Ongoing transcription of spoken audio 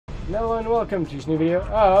Hello and welcome to this new video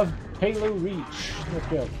of Halo Reach. Let's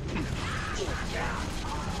go.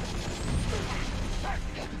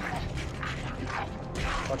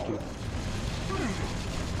 Fuck you.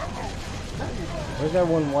 Where's that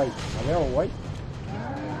one white? Are they all white?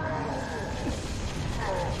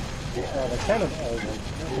 Oh, they're kind of all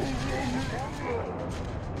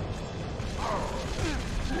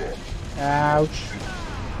white. Ouch.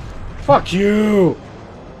 Fuck you!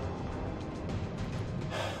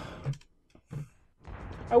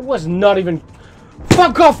 I was not even...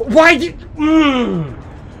 Fuck off! Why did...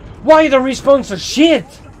 Why the respawn so shit?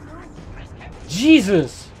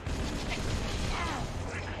 Jesus!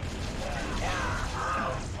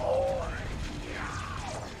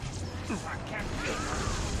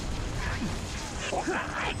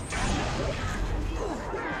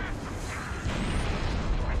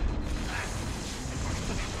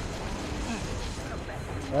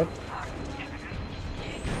 What?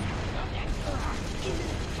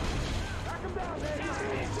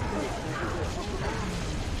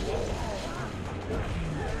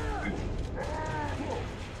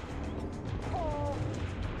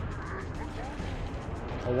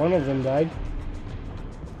 Oh, one of them died.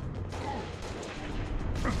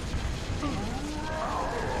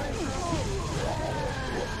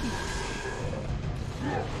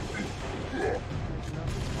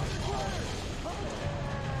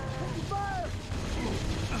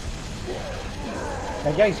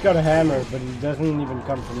 That guy's got a hammer, but he doesn't even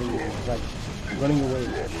come for me. He's like running away.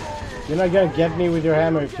 You're not gonna get me with your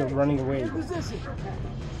hammer if you're running away.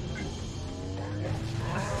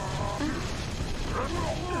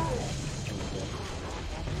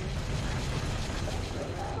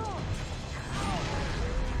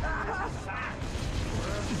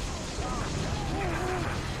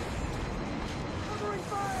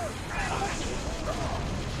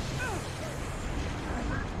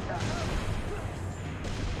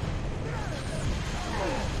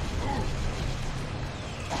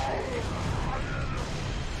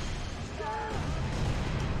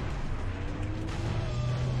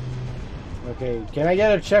 Okay, can I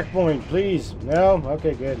get a checkpoint, please? No?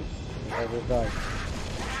 Okay, good. I will die.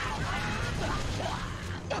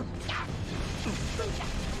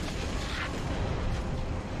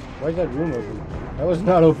 Why is that room open? That was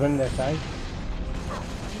not open that time.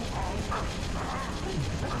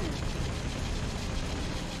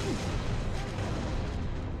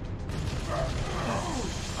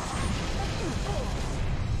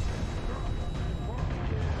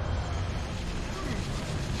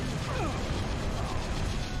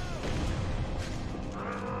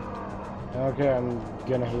 Okay, I'm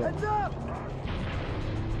gonna heal.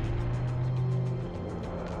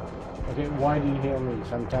 Okay, why do you heal me?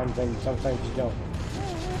 Sometimes and sometimes you don't.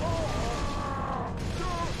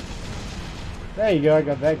 There you go, I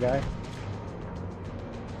got that guy.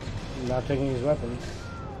 I'm not taking his weapons.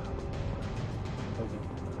 Okay.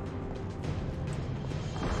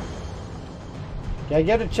 Can I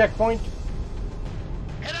get a checkpoint?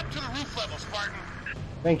 Head up to the roof level, Spartan.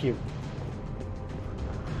 Thank you.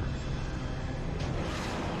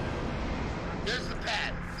 There's the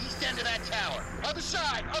pad. East end of that tower. Other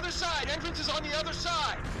side! Other side! Entrance is on the other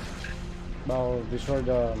side! Well, destroy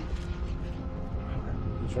the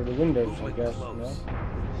windows, I guess. No?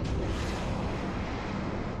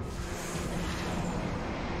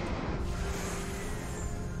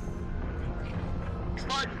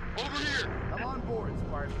 Spartan, over here! I'm on board,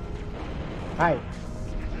 Spartan. Hi.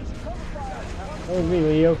 That was me,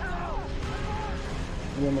 Leo.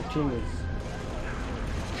 Leo Martinez.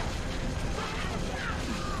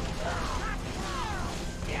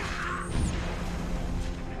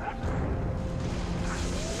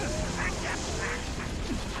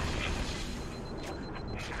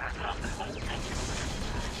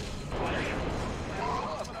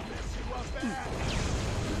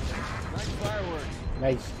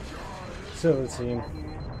 Nice. So let's see him.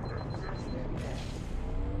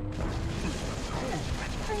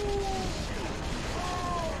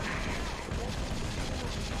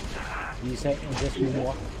 You say just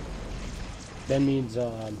more. That means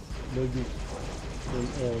no good in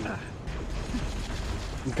alien.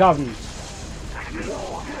 In Covenant.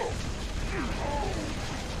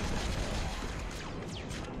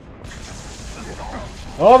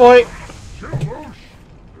 Oh boy!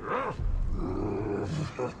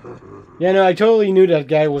 Yeah, no, I totally knew that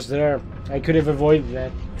guy was there. I could have avoided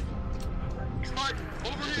that.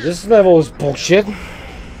 This level is bullshit.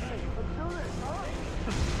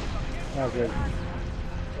 Okay.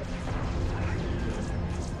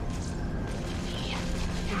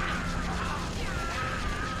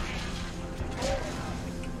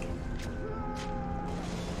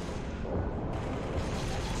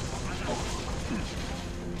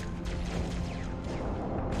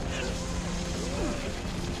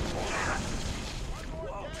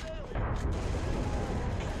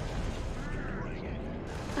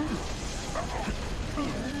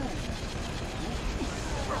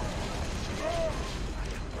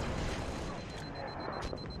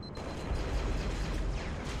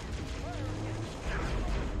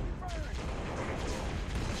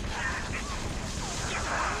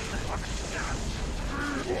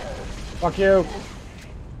 Fuck you.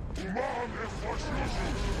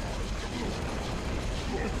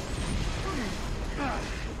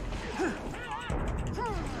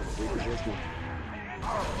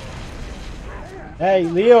 Hey,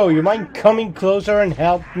 Leo, you mind coming closer and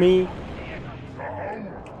help me?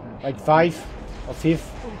 Like 5 or 5th?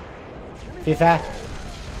 5th?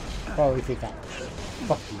 Probably 5th.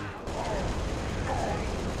 Fuck you.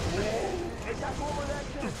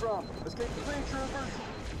 Escape the plane, troopers.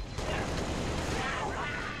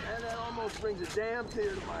 And that almost brings a damn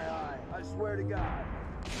tear to my eye. I swear to God.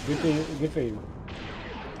 Good for you.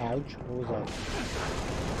 Ouch. What was that?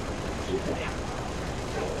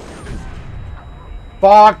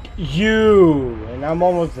 Fuck you! And I'm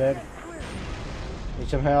almost dead. Need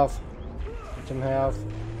some health. Need some health.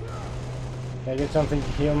 Can I get something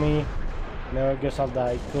to heal me? No, I guess I'll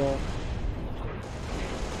die. Cool.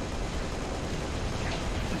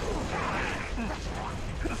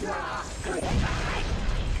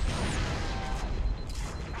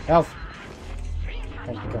 Health.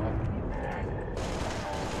 Thank God.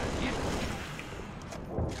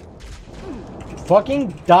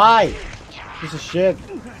 Fucking die! Piece of shit.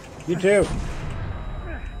 You too.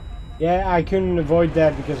 Yeah, I couldn't avoid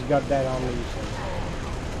that because you got that on me. So.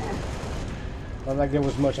 Not like there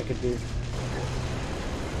was much I could do.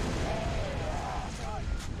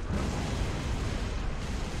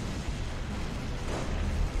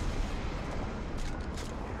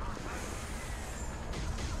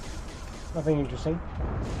 Nothing interesting.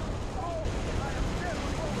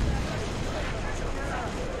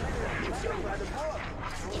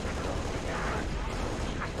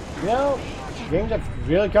 You know, games have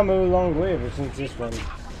really come a long way ever since this one.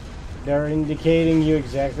 They're indicating you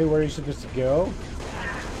exactly where you're supposed to go,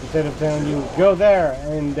 instead of telling you, go there,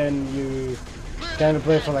 and then you kind of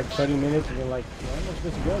play for like 30 minutes and you're like, where am I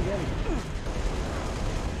supposed to go again?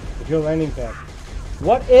 With your landing pad.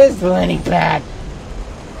 What is the landing pad?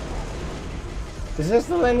 Is this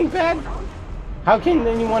the landing pad? How can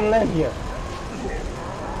anyone land here?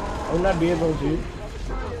 I would not be able to.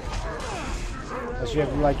 Unless you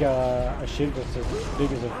have like a ship that's as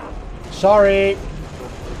big as a... Sorry!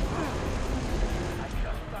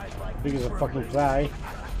 Big as a fucking fly.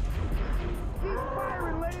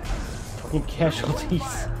 Fucking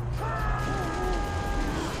casualties. I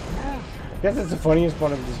guess that's the funniest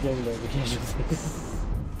part of this game though, the casualties.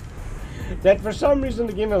 That for some reason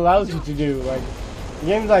the game allows you to do. Like, the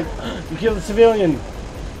game's like, you kill the civilian,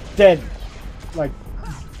 dead. Like,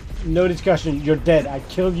 no discussion, you're dead. I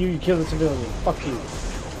killed you, you killed the civilian. Fuck you.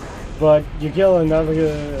 But you kill another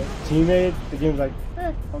teammate, the game's like,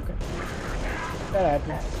 okay. That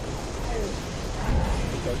happens.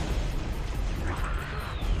 Okay.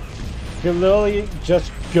 You literally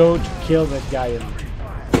just go to kill that guy.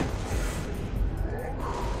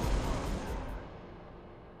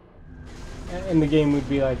 And the game would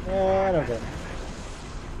be like, I don't care.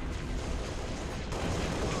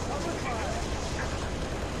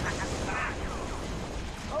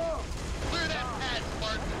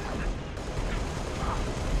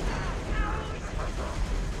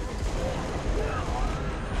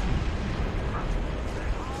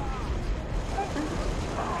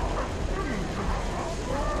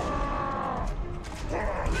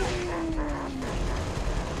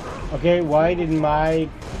 Okay, why did my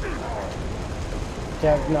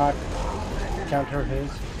attack not counter his?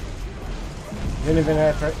 Didn't even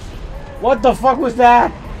have to... What the fuck was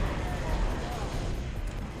that?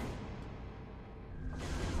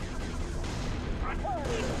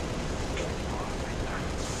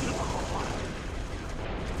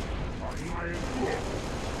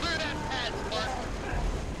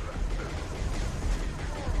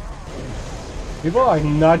 People are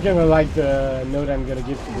not gonna like the note I'm gonna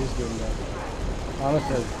give to this game though.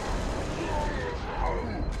 Honestly.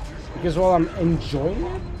 Because while I'm enjoying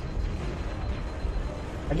it,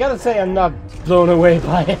 I gotta say I'm not blown away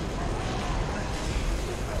by it.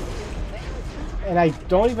 And I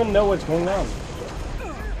don't even know what's going on.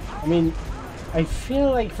 I mean, I feel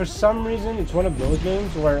like for some reason it's one of those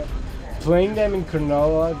games where playing them in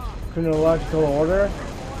chronological order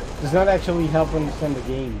does not actually help understand the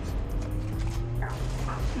games.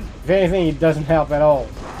 If anything, it doesn't help at all.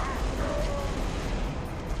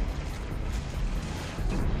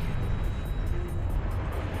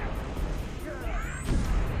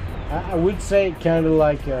 I would say kind of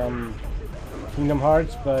like Kingdom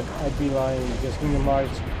Hearts, but I'd be lying because Kingdom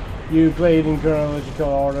Hearts, you play it in chronological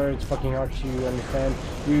order, it's fucking hard to understand.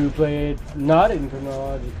 You play it not in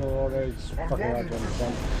chronological order, it's fucking hard to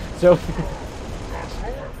understand. So,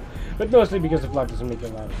 but mostly because the plot doesn't make a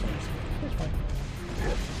lot of sense. It's fine.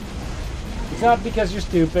 It's not because you're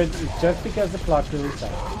stupid, it's just because the plot's really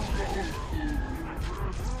sad.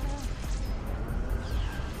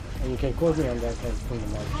 And you can quote me on that from the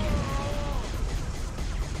march.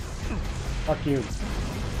 Fuck you.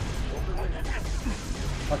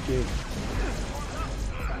 Fuck you.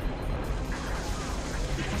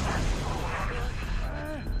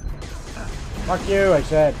 Fuck you, I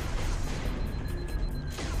said.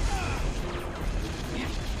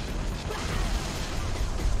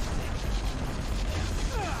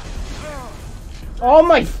 Oh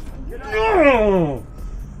my...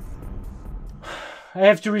 I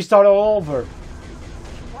have to restart all over.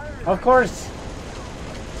 Of course.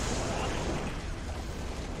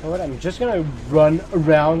 You know what? I'm just gonna run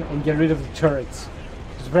around and get rid of the turrets.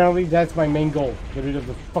 Because apparently that's my main goal. Get rid of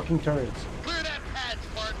the fucking turrets. Clear that pad,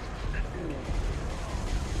 Spartan.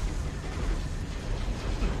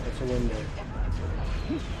 That's a window.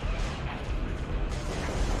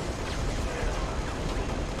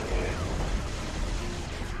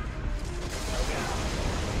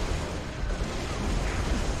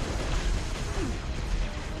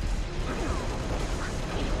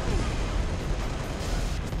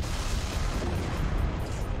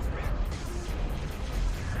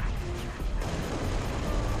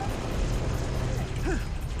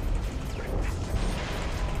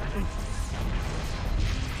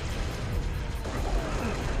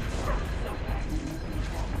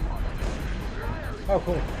 Oh,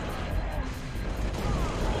 cool.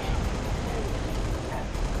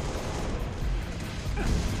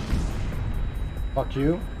 Fuck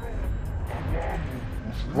you.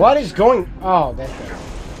 What is going... Oh, that's it.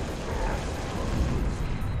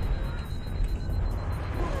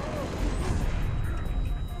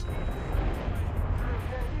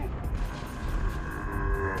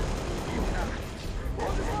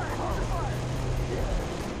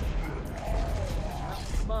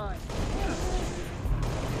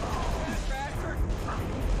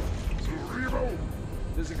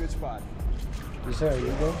 This is a good spot. Yes, sir. You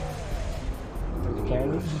go. For the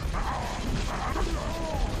candies.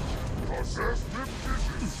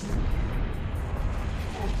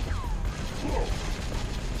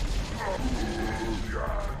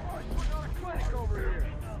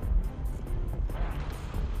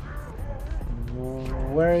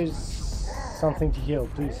 Where is something to heal?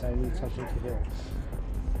 Please, I need something to heal.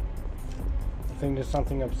 I think there's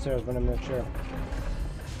something upstairs, but I'm not sure.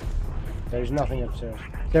 There's nothing upstairs.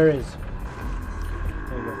 There is.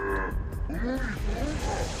 There you go.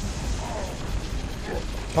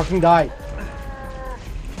 Fucking die.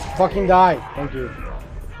 Fucking die. Thank you.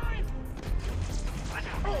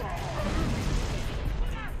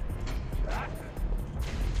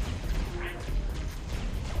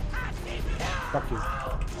 Fuck you.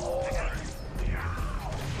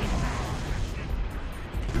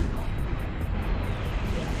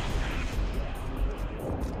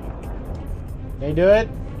 They do it.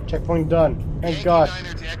 Checkpoint done. Thank God. Yankee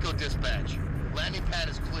 9er to Echo Dispatch. Landing pad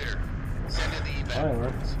is clear. Send in the evac.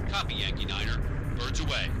 Alright. Copy, Yankee 9er. Birds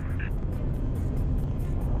away.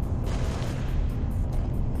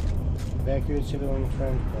 Evacuate civilian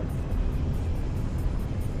transport.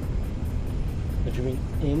 What you mean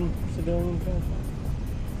in civilian transport?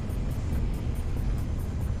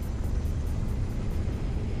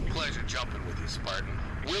 Pleasure jumping with you, Spartan.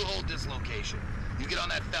 We'll hold this location. You get on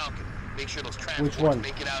that Falcon. Make sure those Which transports one?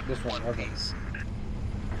 make it out This in one, one okay. piece.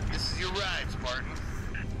 This is your ride, Spartan.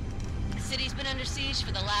 The city's been under siege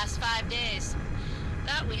for the last 5 days.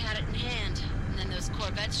 Thought we had it in hand, and then those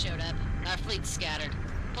corvettes showed up. Our fleet's scattered.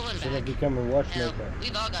 Pulling Should I back. become a Hell, watchmaker?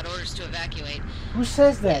 we've all got orders to evacuate. Who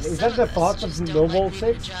says that? Yes, Is some that the us plot of just don't Noble like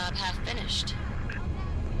leaving 6? the job half finished.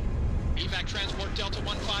 Evac transport Delta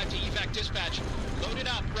 1-5 to Evac Dispatch. Loaded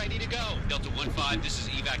up, ready to go. Delta 1-5, this is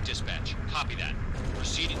Evac Dispatch. Copy that.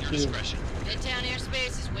 Proceed at your discretion. Midtown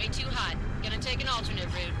airspace is way too hot. Gonna take an alternate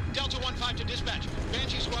route. Delta 1-5 to dispatch.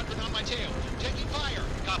 Banshee squadron on my tail. Taking fire.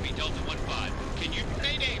 Copy, Delta 1-5. Can you...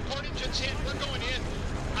 Mayday, port engine's hit. We're going in.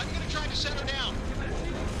 I'm gonna try to set her down.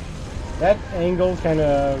 That angle kind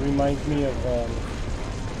of reminds me of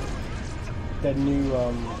that new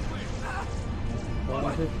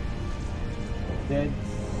what is it? Dead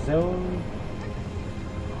Zone.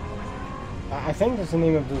 I think that's the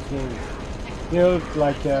name of those games. You know,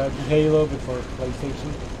 like the Halo before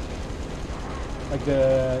PlayStation. Like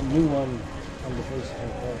the new one on the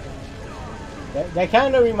PlayStation 4. That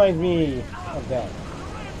kind of reminds me of that.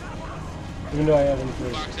 Even though I haven't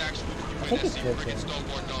played. Fox Actual, I think it's UNSC good, frigate though.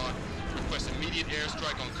 Stonewall Dawn. Request immediate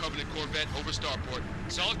airstrike on Covenant Corvette over Starport.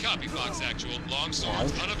 Solid copy, Fox Actual. Long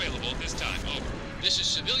swords unavailable at this time. Over. This is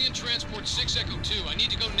Civilian Transport 6 Echo 2. I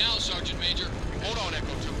need to go now, Sergeant Major. Hold on,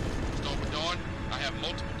 Echo 2. Stonewall Dawn,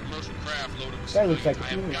 craft loaded with That looks civilians.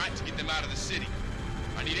 like I have a got to get them out of the city.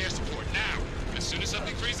 I need air support now. As soon as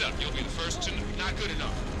something frees up, you'll be the first to... Not good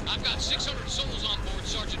enough. I've got 600 souls on board,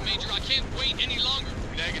 Sergeant Major. I can't wait any longer.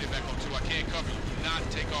 Negative, Echo 2. I can't cover you. Do not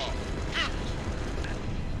take off.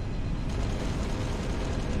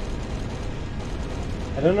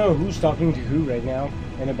 I don't know who's talking to who right now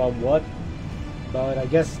and about what, but I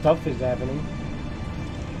guess stuff is happening.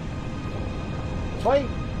 That's why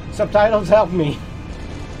subtitles help me.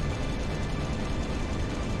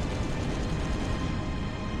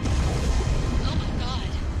 Oh my god.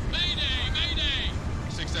 Mayday! Mayday!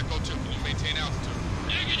 6 Echo 2. Can you maintain altitude?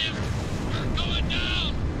 Negative! We're going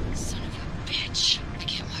down! Son of a bitch. I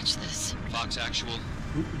can't watch this. Fox Actual,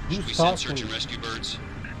 Who's should we send talking? search and rescue birds?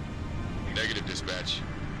 Negative, dispatch.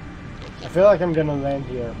 I feel like I'm gonna land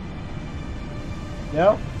here.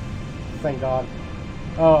 No? Thank God.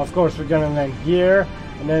 Oh, of course we're gonna land here,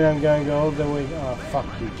 and then I'm gonna go all the way. Oh, fuck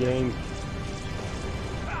you, game.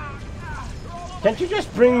 Can't you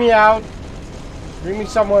just bring me out? Bring me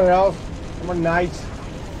somewhere else? Somewhere nice.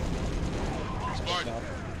 Spartan,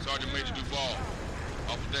 Sergeant Major Duval.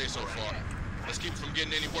 Awful day so far. Let's keep it from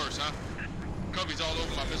getting any worse, huh? Covey's all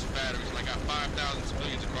over my missile batteries, and I got 5,000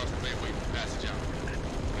 civilians across the bay waiting for passage out.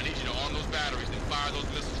 I need you to arm those batteries and fire those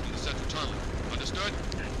missiles from the central terminal. Understood?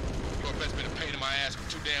 Your bet's been a pain in my ass for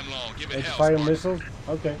too damn long. Give it Let's hell, fire Spartan. missiles?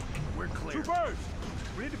 Okay. We're clear. 2 birds.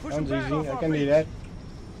 We need to push Sounds them back easy. off I our can do base. that.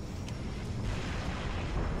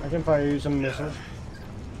 I can fire you some missiles.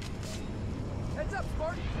 Heads up,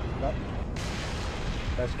 Spartan. Yep.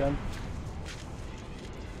 That's gun.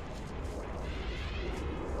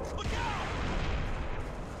 Look out!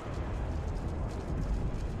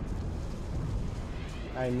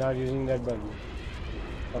 I'm not using that button.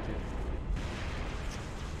 Okay.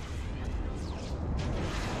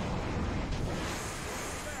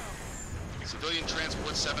 Civilian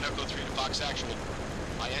transport 7 Echo 3 to Fox Actual.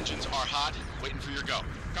 My engines are hot, waiting for your go.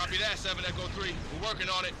 Copy that, 7 Echo 3. We're working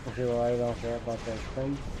on it. Okay, well, I don't care about that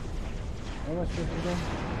thing. Where am I supposed to go?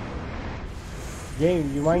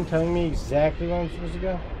 Game, you mind telling me exactly where I'm supposed to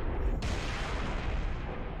go?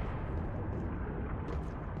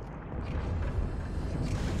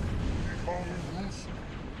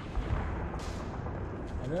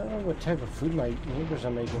 I don't know what type of food my neighbors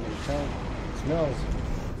are making. It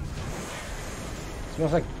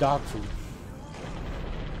smells like dog food.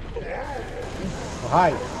 Oh, hi.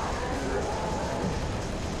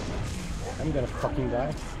 I'm gonna fucking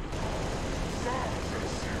die.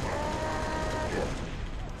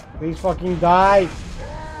 Please fucking die.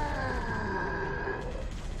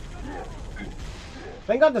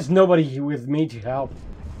 Thank God there's nobody with me to help.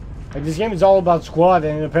 Like, this game is all about squad,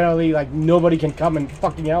 and apparently, like, nobody can come and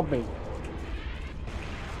fucking help me.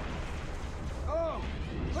 Oh,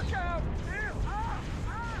 look out!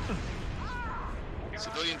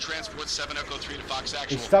 Civilian transport 7 Echo 3 to Fox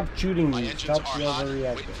Actual. Hey, stop shooting My me. engines Stop are the hot,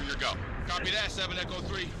 overreacting. waiting for your go. Copy that, 7 Echo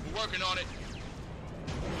 3. We're working on it.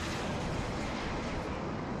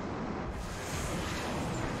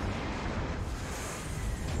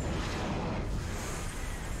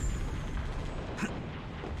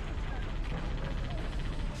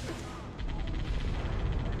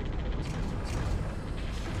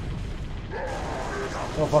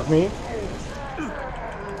 Oh, fuck me.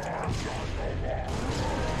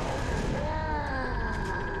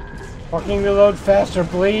 Fucking reload faster,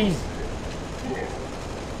 please.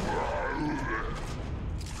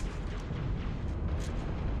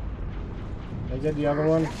 Did I get the other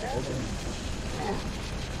one?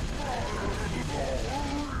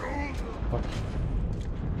 Fuck.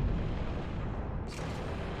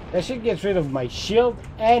 That shit gets rid of my shield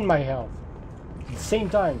and my health at the same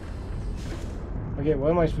time. Okay,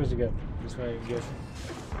 where am I supposed to go? This way, I guess.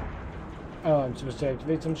 Oh, I'm supposed to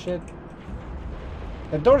activate some shit?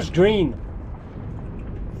 The door's green.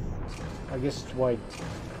 I guess it's white.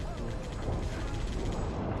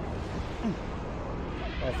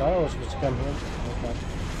 I thought I was supposed to come here. Okay.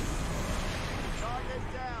 Target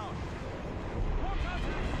down.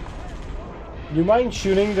 You mind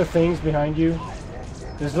shooting the things behind you?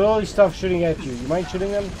 There's literally stuff shooting at you. You mind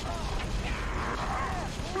shooting them?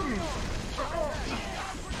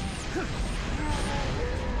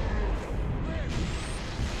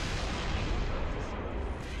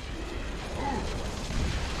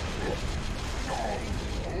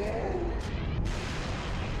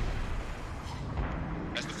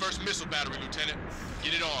 That's the first missile battery, Lieutenant.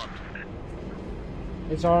 Get it armed.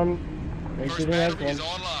 It's armed. Make First sure you have battery is one.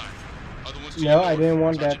 online. Other ones to No, your I north. didn't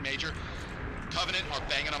want Sergeant that. Major, Covenant are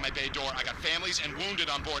banging on my bay door. I got families and wounded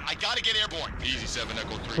on board. I gotta get airborne. Easy, 7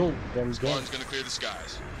 Echo 3. Cool, then go. Spartan's gonna clear the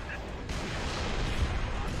skies.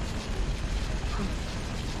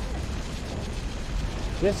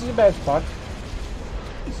 This is a bad spot.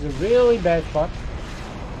 This is a really bad spot.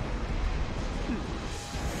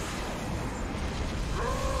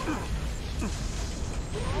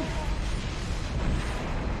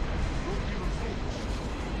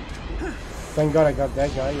 Thank God I got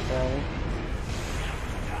that guy, apparently.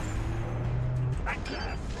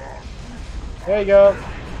 There you go.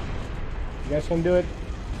 You guys can do it.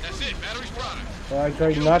 That's it. Battery's prime. Well, I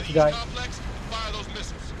tried not to die. Complex, fire those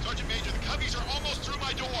missiles. Sergeant Major, the Cubbies are almost through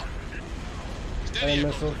my door. And Steady,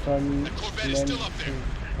 missile from that Corvette is still up there.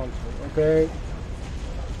 Okay.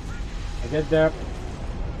 I get that.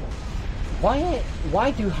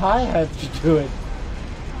 Why do I have to do it?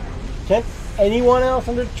 Can't anyone else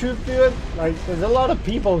on the troop do it? Like, there's a lot of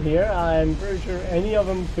people here. I'm pretty sure any of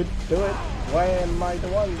them could do it. Why am I the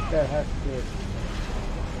one that has to do it?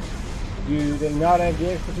 Do they not have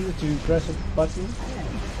the expertise to press a button?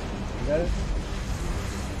 Is that it?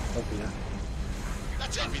 Okay.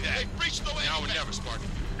 That's it. Hey, breach the lane. I would never, Spartan.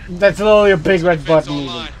 That's literally a big red button.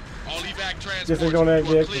 Online. All evac transports. Guess I don't have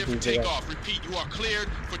You the are cleared for expertise for that. takeoff. Repeat, you are cleared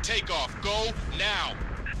for takeoff. Go now.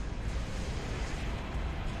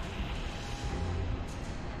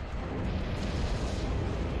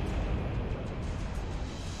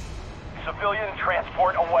 Civilian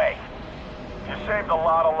transport away. You saved a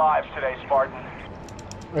lot of lives today, Spartan.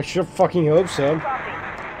 I sure fucking hope so.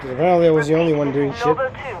 Because apparently I was the only one doing shit. Noble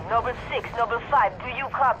 2, Noble 6, Noble 5, do you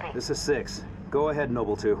copy? This is 6. Go ahead,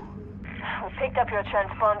 Noble 2. We picked up your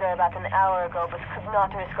transponder about an hour ago, but could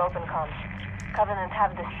not risk open comms. Covenant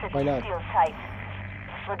have the city Why not? sealed tight.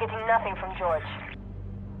 We're getting nothing from George.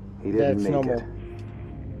 He didn't That's make normal. it.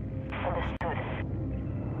 Understood.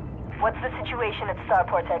 What's the situation at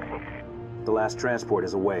Starport exit? The last transport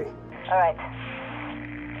is away. Alright.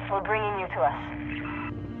 We're bringing you to us.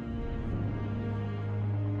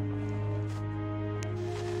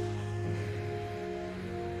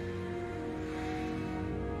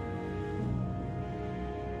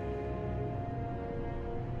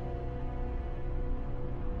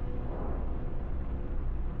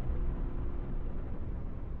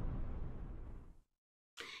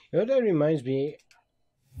 You know, that reminds me,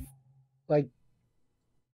 like,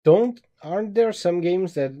 aren't there some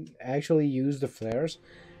games that actually use the flares?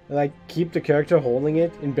 Like, keep the character holding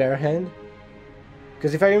it in bare hand?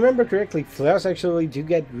 Because if I remember correctly, flares actually do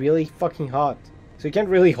get really fucking hot. So you can't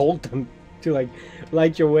really hold them to, like,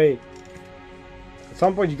 light your way. At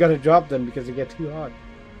some point you gotta drop them because they get too hot.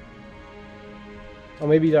 Or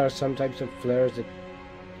maybe there are some types of flares that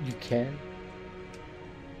you can.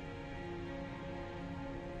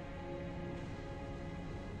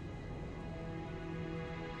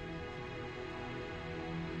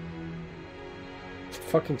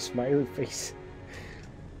 Fucking smiley face.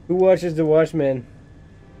 Who watches The Watchmen?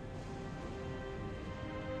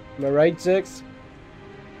 Am I right, Six?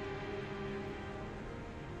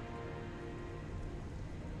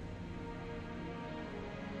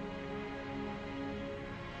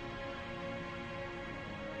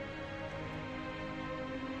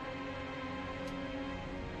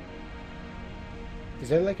 Is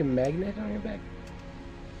that like a magnet on your back?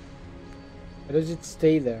 Or does it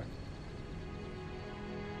stay there?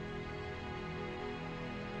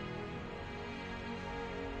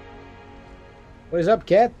 What is up,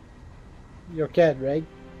 cat? Your cat, right?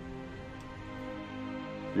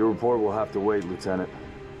 Your report will have to wait, Lieutenant.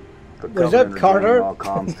 The What is up, Covenant are Carter? bringing all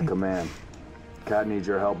comms to command. Cat needs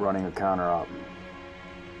your help running a counter-op.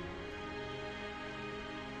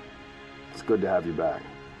 It's good to have you back.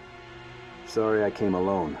 Sorry I came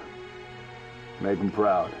alone. Make him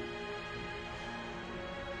proud.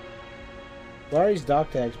 Where are his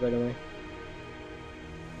dog tags, by the way?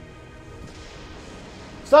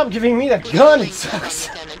 Stop giving me that gun, it sucks!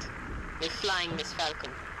 Lieutenant. We're flying Miss Falcon.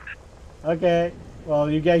 Okay, well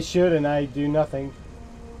you guys should and I do nothing.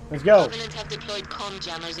 Let's go! Covenant have deployed comm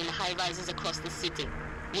jammers in high rises across the city.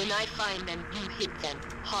 When I find them, you hit them.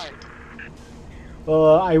 Hard.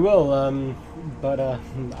 Well, I will, but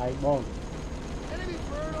I won't. Enemy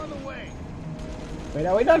bird on the way. Wait,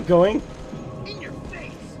 are we not going? In your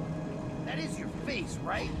face. That is your face,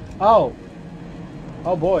 right? Oh.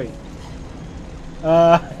 Oh boy.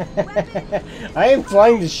 I ain't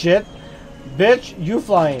flying this shit. Bitch, you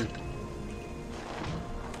flying.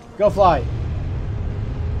 Go fly.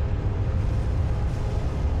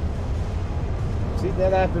 See,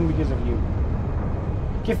 that happened because of you.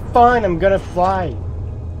 Okay, fine, I'm gonna fly.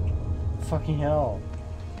 Fucking hell.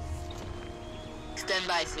 Stand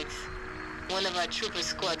by, 6. One of our trooper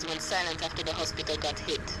squads went silent after the hospital got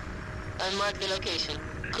hit. I'll mark the location.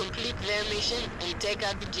 Complete their mission and take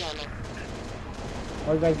out the jammer.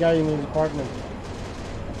 Or that guy in his apartment.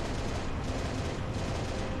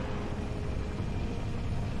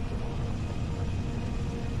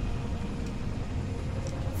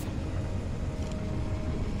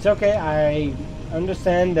 It's okay, I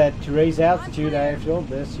understand that to raise altitude after all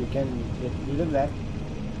this, you can get rid of that.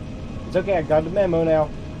 It's okay, I got the memo now.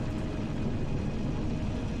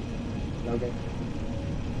 Okay.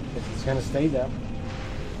 It's gonna stay there.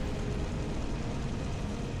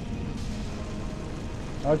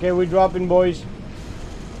 Okay, we're dropping, boys.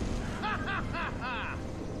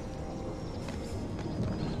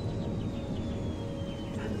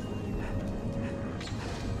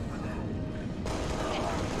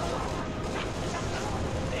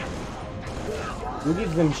 Who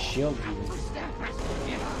gives them shield even?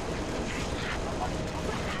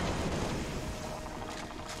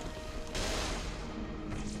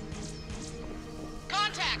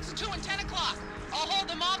 Contacts, 2 and 10 o'clock. I'll hold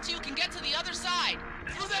them off till you can get to the other side.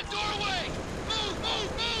 Through that doorway! Move,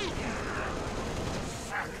 move, move!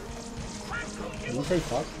 Did you say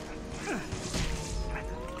fuck?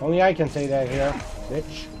 Only I can say that here,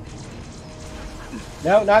 bitch.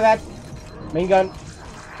 No, not that. Main gun.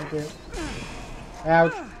 Okay.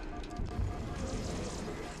 Ouch.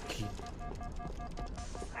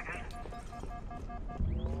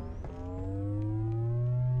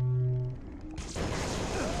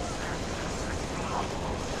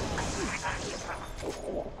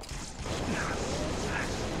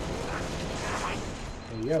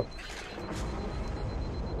 There you go.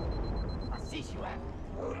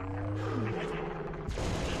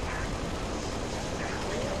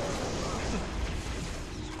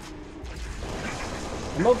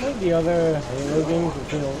 Mostly the other Halo games will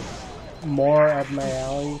feel more up my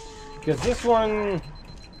alley, because this one,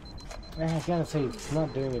 I gotta say, it's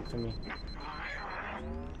not doing it for me.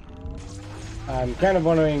 I'm kind of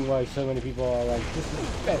wondering why so many people are like, this is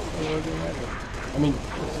the best Halo game ever. I mean,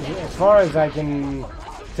 as far as I can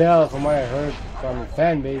tell from what I heard from the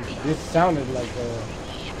fan base, this sounded like the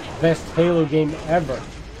best Halo game ever.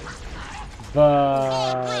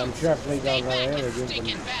 But I'm sure I played all the Halo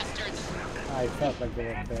games. I felt like they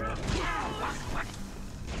were there.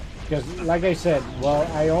 Because, like I said, well,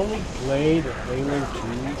 I only played Halo 2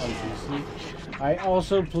 on PC. I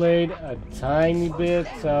also played a tiny bit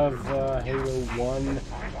of Halo 1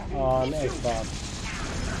 on Xbox.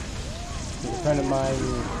 A friend of mine,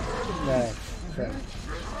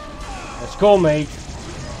 a schoolmate,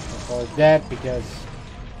 I call it that because,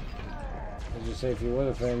 as you say, if you were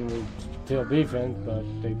a friend, we'd still be friends, but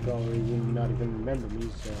they probably would not even remember me,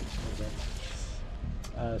 so okay.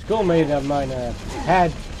 A schoolmate of mine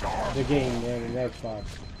had the game and an Xbox.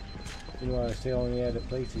 Meanwhile, I still only had a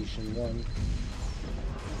PlayStation 1.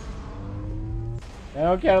 And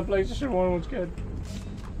okay, the PlayStation 1 was good.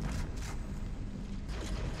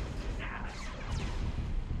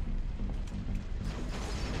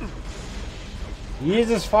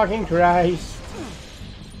 Jesus fucking Christ.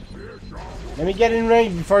 Let me get in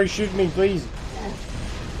range before you shoot me, please.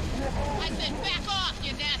 I said back off,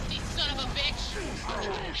 you nasty son of a bitch!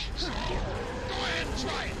 Go ahead and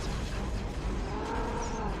try it!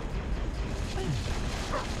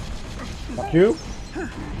 Fuck you.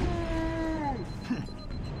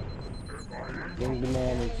 Getting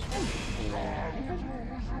bananas.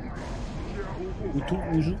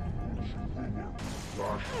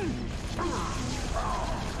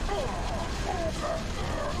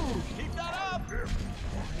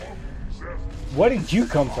 Where did you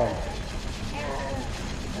come from?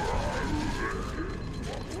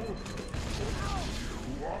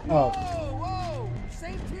 Oh. Whoa,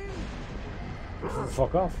 same team.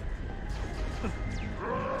 Fuck off.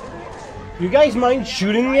 You guys mind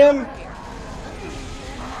shooting them?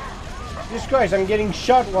 Jesus Christ, I'm getting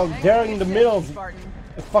shot while they're in the middle of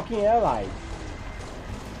a fucking ally.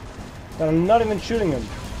 But I'm not even shooting them.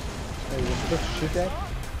 Are you supposed to shoot that?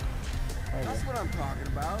 That's what I'm talking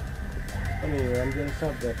about. Anyway, I'm getting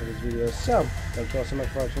subbed there for this video. So, thank you all so much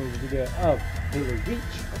for watching this video of Halo Reach.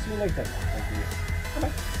 I'll see you next time. Thank you.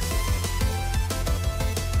 Bye-bye.